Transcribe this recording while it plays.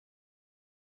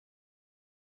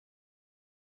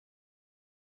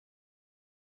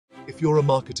If you're a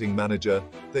marketing manager,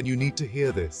 then you need to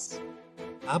hear this.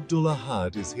 Abdul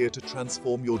Ahad is here to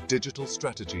transform your digital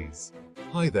strategies.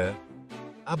 Hi there,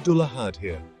 Abdul Ahad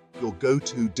here, your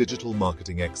go-to digital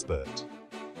marketing expert.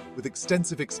 With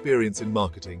extensive experience in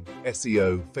marketing,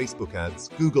 SEO, Facebook ads,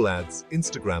 Google ads,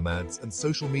 Instagram ads, and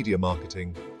social media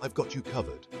marketing, I've got you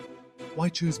covered. Why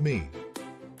choose me?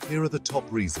 Here are the top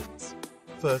reasons.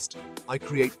 First, I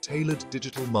create tailored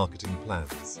digital marketing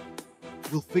plans.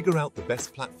 We'll figure out the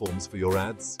best platforms for your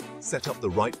ads, set up the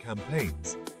right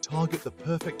campaigns, target the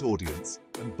perfect audience,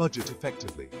 and budget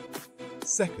effectively.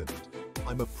 Second,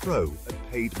 I'm a pro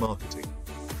at paid marketing.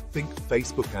 Think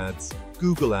Facebook ads,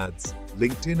 Google ads,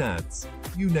 LinkedIn ads,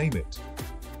 you name it.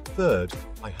 Third,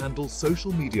 I handle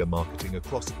social media marketing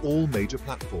across all major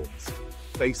platforms: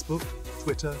 Facebook,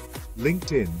 Twitter,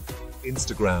 LinkedIn,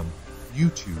 Instagram,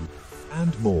 YouTube,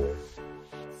 and more.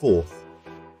 Fourth,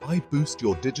 I boost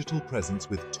your digital presence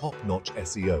with top-notch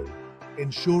SEO,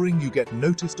 ensuring you get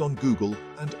noticed on Google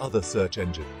and other search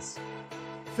engines.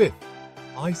 Fifth,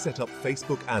 I set up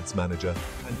Facebook Ads Manager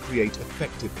and create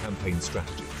effective campaign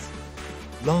strategies.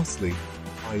 Lastly,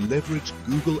 I leverage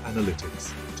Google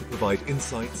Analytics to provide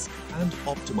insights and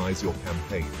optimize your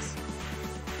campaigns.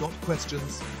 Got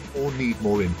questions or need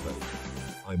more info?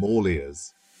 I'm all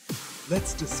ears.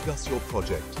 Let's discuss your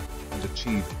project and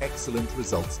achieve excellent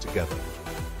results together.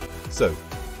 So,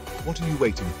 what are you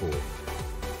waiting for?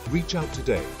 Reach out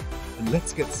today and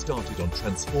let's get started on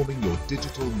transforming your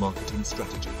digital marketing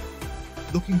strategy.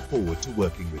 Looking forward to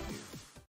working with you.